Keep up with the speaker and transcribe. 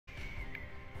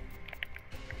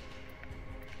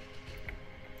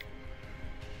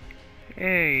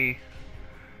Hey.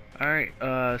 Alright,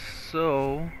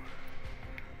 so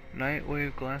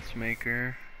Nightwave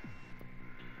Glassmaker.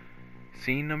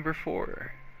 Scene number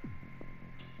 4.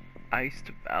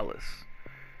 Iced Palace.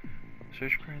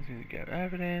 Search crimes to get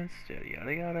evidence, yada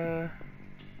yada yada.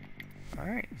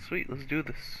 Alright, sweet, let's do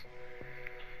this.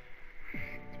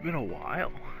 It's been a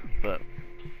while, but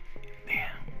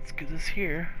yeah, let's get this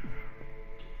here.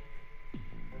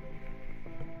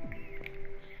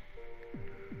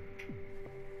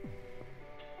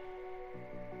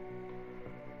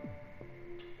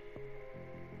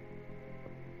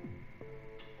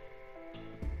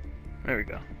 There we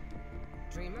go.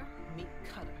 Dreamer, meet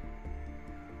Cutter.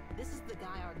 This is the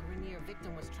guy our Grenier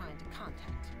victim was trying to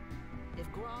contact.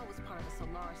 If Grawl was part of the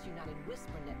Solaris United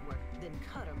Whisper network, then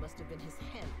Cutter must have been his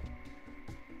handler.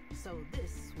 So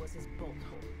this was his bolt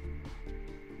hole.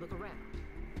 Look around.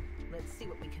 Let's see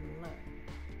what we can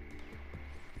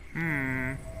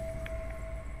learn.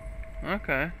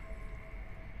 Okay.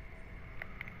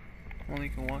 Well, you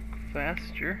can walk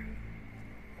faster.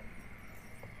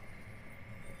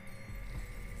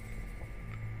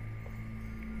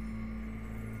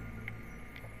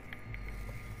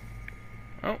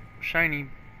 Oh, shiny.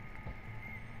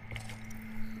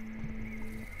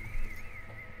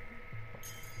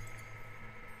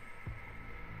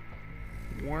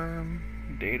 Worm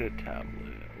data tablet.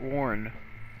 Worn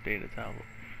data tablet.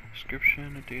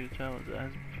 Description: a data tablet that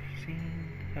has seen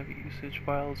heavy usage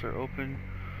files are open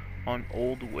on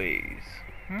old ways.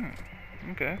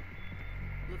 Okay.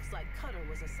 Looks like Cutter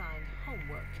was assigned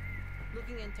homework.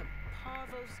 Looking into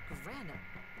Parvos Grana.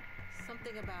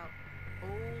 Something about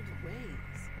old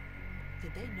ways.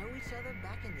 Did they know each other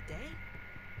back in the day?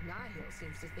 Nihil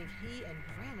seems to think he and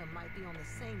Grana might be on the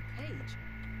same page.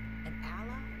 An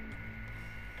ally?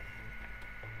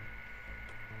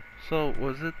 So,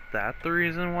 was it that the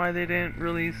reason why they didn't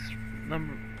release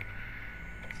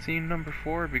scene number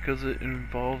 4? Because it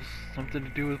involves something to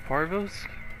do with Parvos?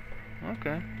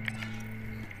 Okay.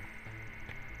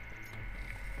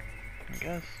 I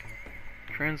guess.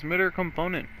 Transmitter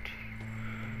component.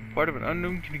 Part of an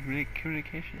unknown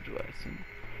communications device in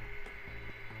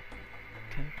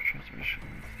transmission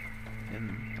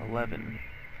in 11.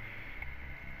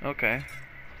 Okay.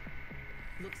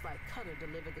 Looks like Cutter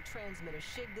delivered the transmitter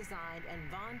Shig designed and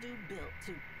Vondu built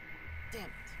to... Damn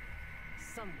it.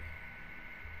 Somewhere.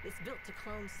 It's built to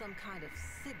clone some kind of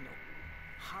signal.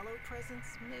 Hollow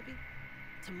presence, maybe?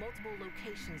 To multiple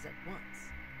locations at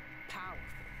once. Powerful.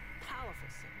 Powerful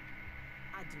signal.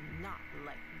 I do not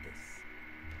like this.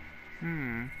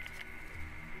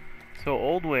 So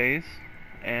old ways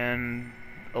and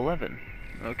 11.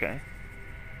 Okay.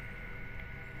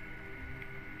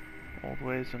 Old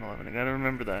ways and 11. I gotta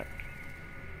remember that.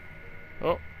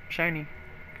 Oh, shiny.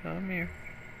 Come here.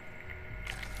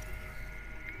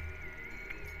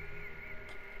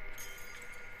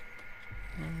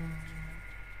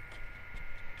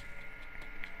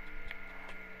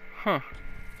 Huh.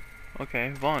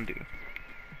 Okay, Vondu.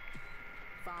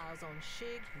 Files on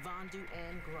Shig, Vondu,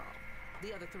 and Grawl.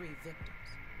 The other 3 victims.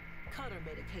 Cutter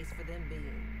made a case for them being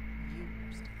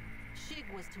used. Shig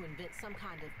was to invent some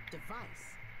kind of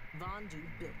device. Vondu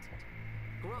built it.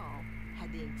 Grawl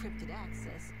had the encrypted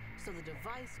access so the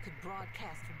device could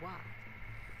broadcast wide.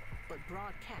 But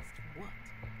broadcast what?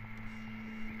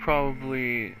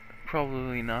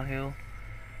 Probably Nihil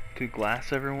to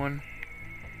glass everyone.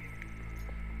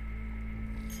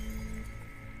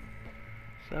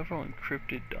 Several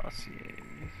encrypted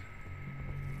dossiers.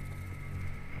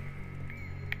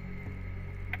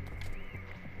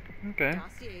 Okay.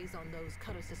 Dossiers on those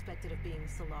Cutter suspected of being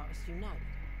Solaris United.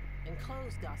 And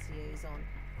closed dossiers on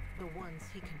the ones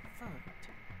he confirmed.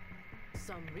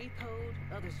 Some repoed,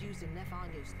 others used in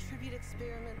Nephanya's tribute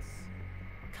experiments.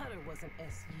 Cutter wasn't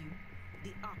SU,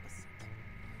 the opposite.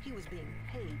 He was being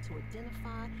paid to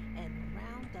identify and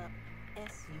round up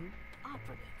SU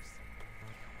operatives.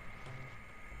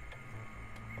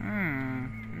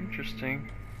 Interesting.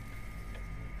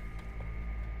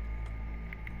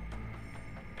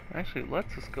 Actually,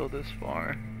 lets us go this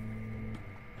far.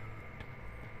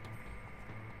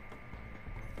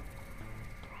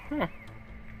 Huh.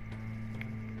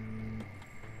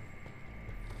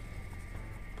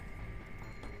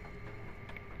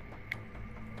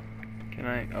 Can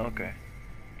I? Okay.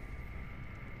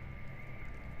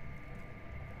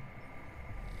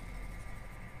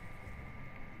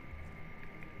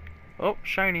 Oh,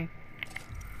 shiny.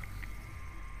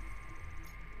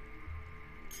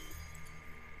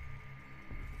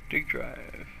 Dig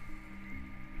drive.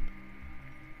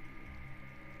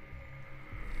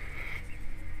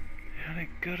 Yada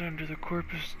Make good under the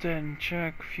corpus dead in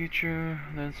check. Future.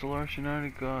 Then Solaris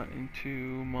United got into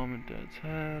Mom and Dad's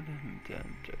head. And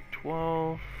then deck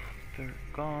 12. They're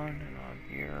gone and I'm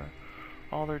here.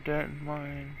 All their debt and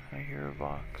mine. I hear a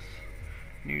Vox.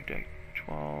 New deck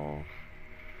 12.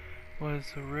 What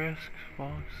is the risk?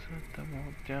 Vox set them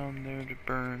all down there to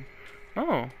burn.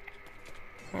 Oh.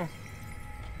 Oh.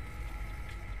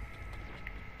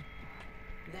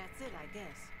 That's it, I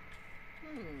guess.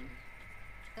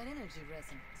 That energy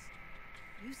resonance.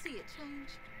 You see it change?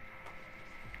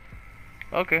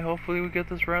 Okay, hopefully we get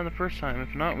this round the first time.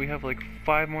 If not, we have like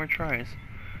 5 more tries.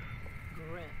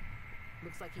 Grim.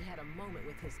 Looks like he had a moment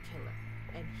with his killer,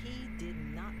 and he did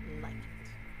not like it.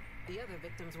 The other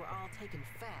victims were all taken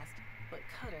fast, but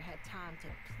Cutter had time to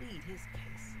plead his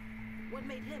case. What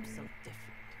made him so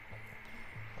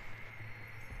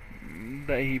different?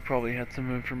 That he probably had some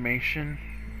information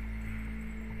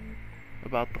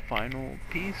about the final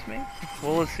piece, maybe?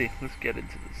 Well, let's see. Let's get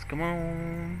into this. Come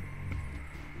on.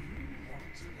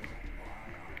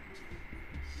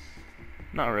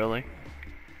 Not really.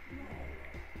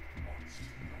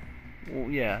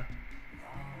 Well, yeah.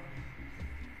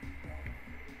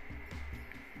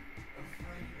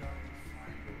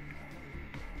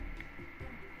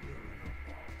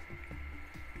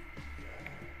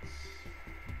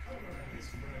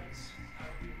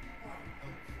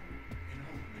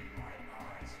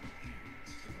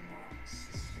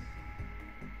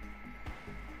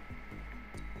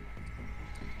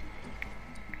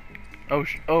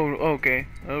 Oh, okay.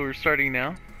 Oh, we're starting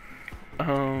now.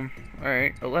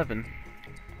 Alright, 11.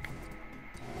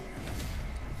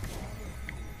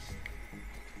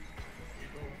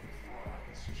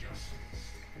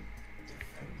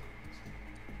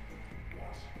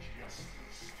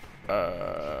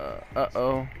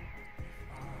 Uh-oh.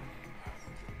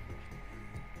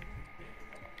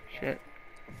 Shit.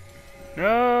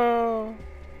 No!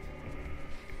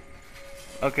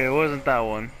 Okay, it wasn't that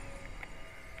one.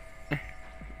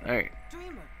 Alright.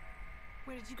 Dreamer,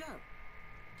 where did you go?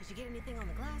 Did you get anything on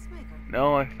the glass maker?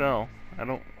 No, I fell.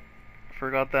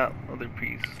 Forgot that other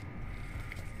piece.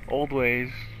 Old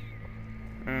ways.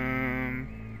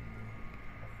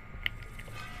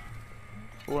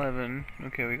 11.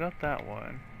 Okay, we got that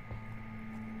one.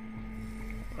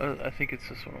 I think it's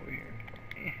this one over here.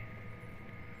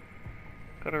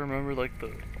 Gotta remember, like,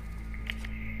 the...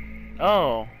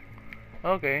 Oh!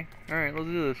 Okay. Alright, let's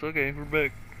do this. Okay, we're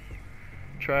back.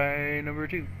 Try number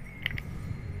 2.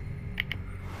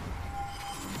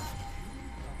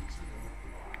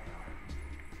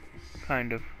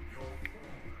 Kind of.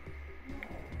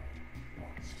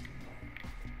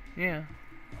 Yeah.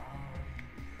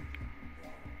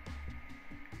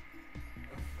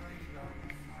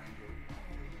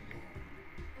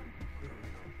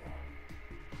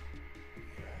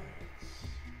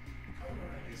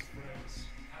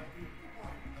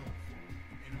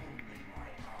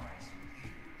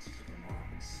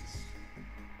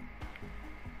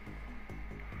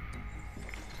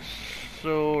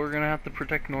 So we're gonna have to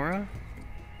protect Nora?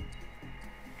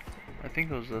 I think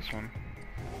it was this one.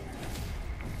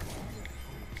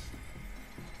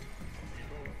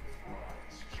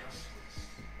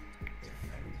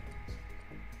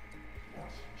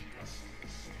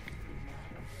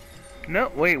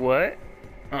 No, wait, what?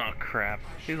 Oh crap.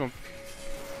 She's on.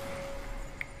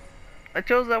 I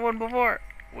chose that one before.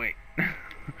 Wait.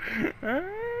 I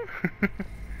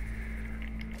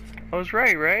was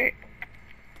right?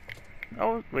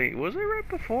 Oh, wait, was I right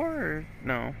before? Or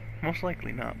no, most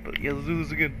likely not, but yeah, let's do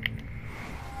this again.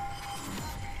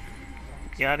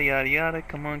 Yada yada yada,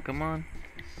 come on.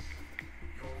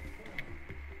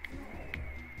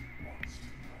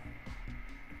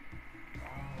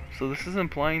 So this is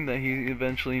implying that he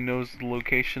eventually knows the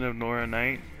location of Nora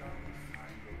Knight.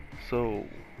 So,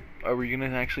 are we gonna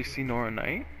actually see Nora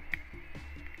Knight?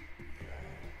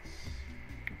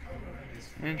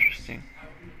 Interesting.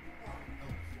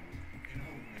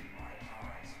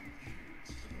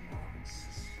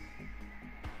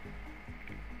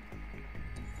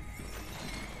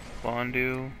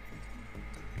 Bondu,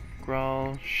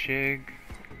 Grawl, Shig,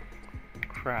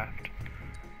 Craft.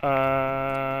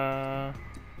 Man,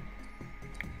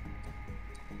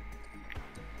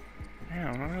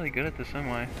 I'm not really good at this, am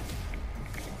I?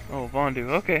 Oh, Bondu,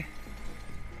 okay.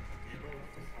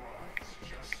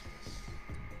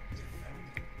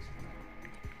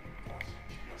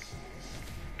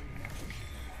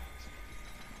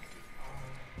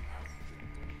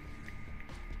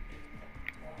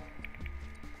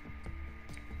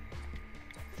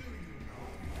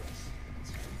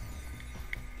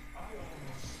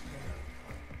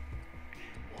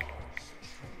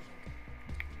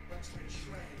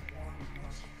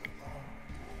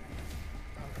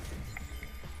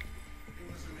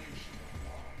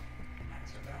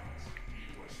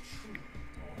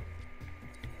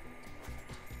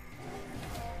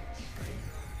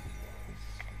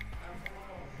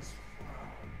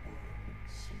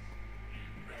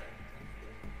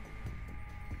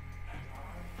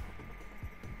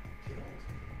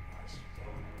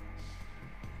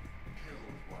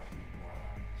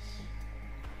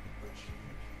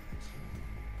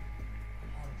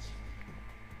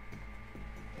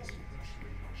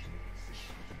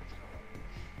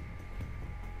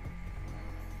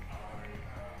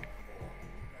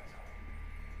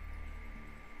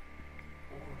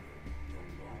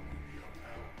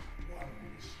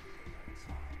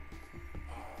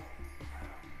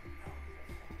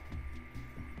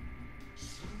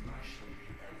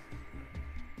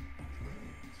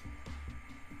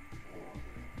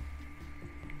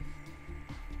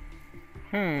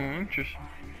 Interesting.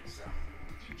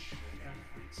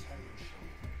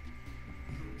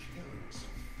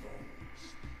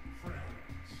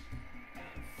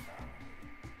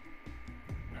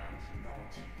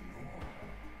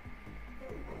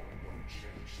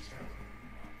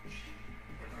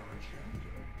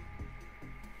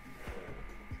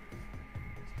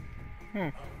 Hmm.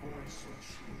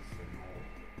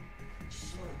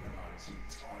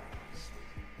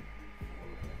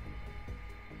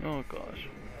 Oh gosh.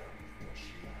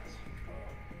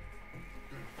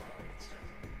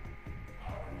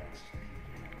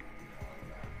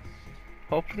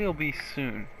 Hopefully it'll be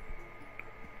soon.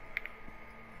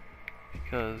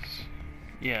 Because,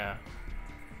 yeah.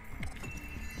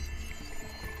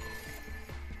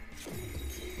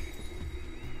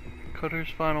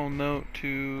 Cutter's final note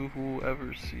to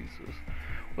whoever sees this.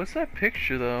 What's that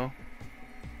picture though?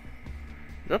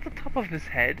 Is that the top of his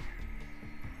head?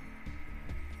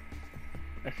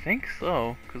 I think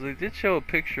so, because they did show a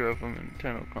picture of him in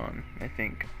TennoCon, I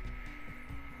think.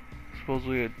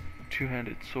 Supposedly a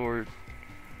two-handed sword.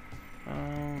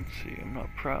 Let's see, I'm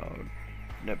not proud.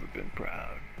 Never been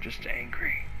proud, just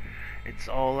angry. It's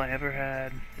all I ever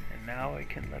had, and now I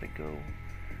can let it go.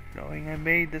 Knowing I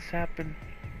made this happen,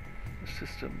 the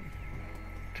system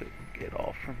took it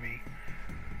all from me.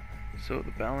 So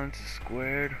the balance is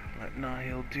squared. Let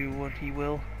Nihil do what he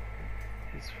will.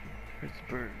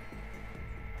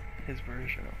 His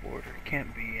version of order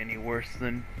can't be any worse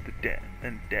than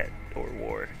debt or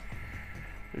war.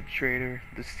 The traitor,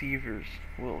 deceivers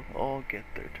will all get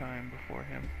their time before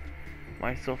him,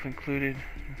 myself included.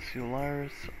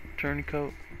 Solaris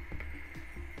turncoat.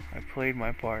 I played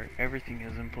my part. Everything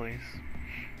is in place.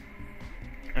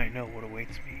 I know what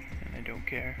awaits me, and I don't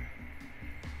care.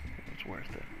 It was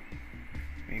worth it.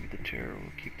 Maybe the terror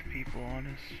will keep the people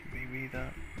honest. Maybe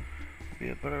that will be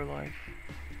a better life.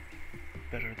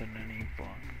 Better than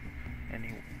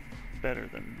better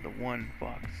than the one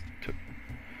Fox took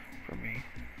from me.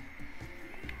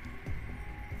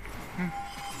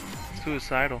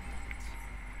 Suicidal.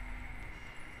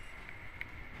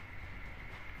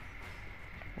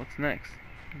 What's next?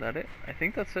 Is that it? I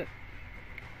think that's it.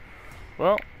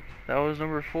 Well, that was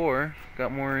number 4.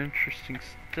 Got more interesting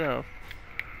stuff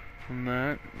from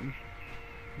that.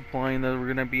 Implying that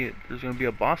there's gonna be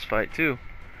a boss fight too.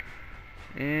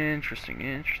 Interesting.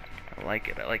 I like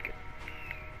it.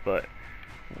 But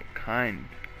what kind?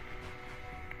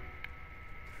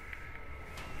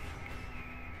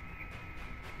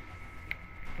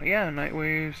 But yeah,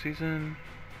 Nightwave season.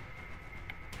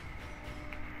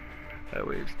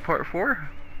 Nightwave's part 4.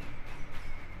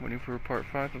 Waiting for part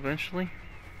 5 eventually.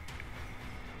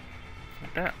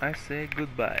 With that, I say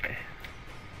goodbye.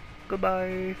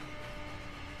 Goodbye.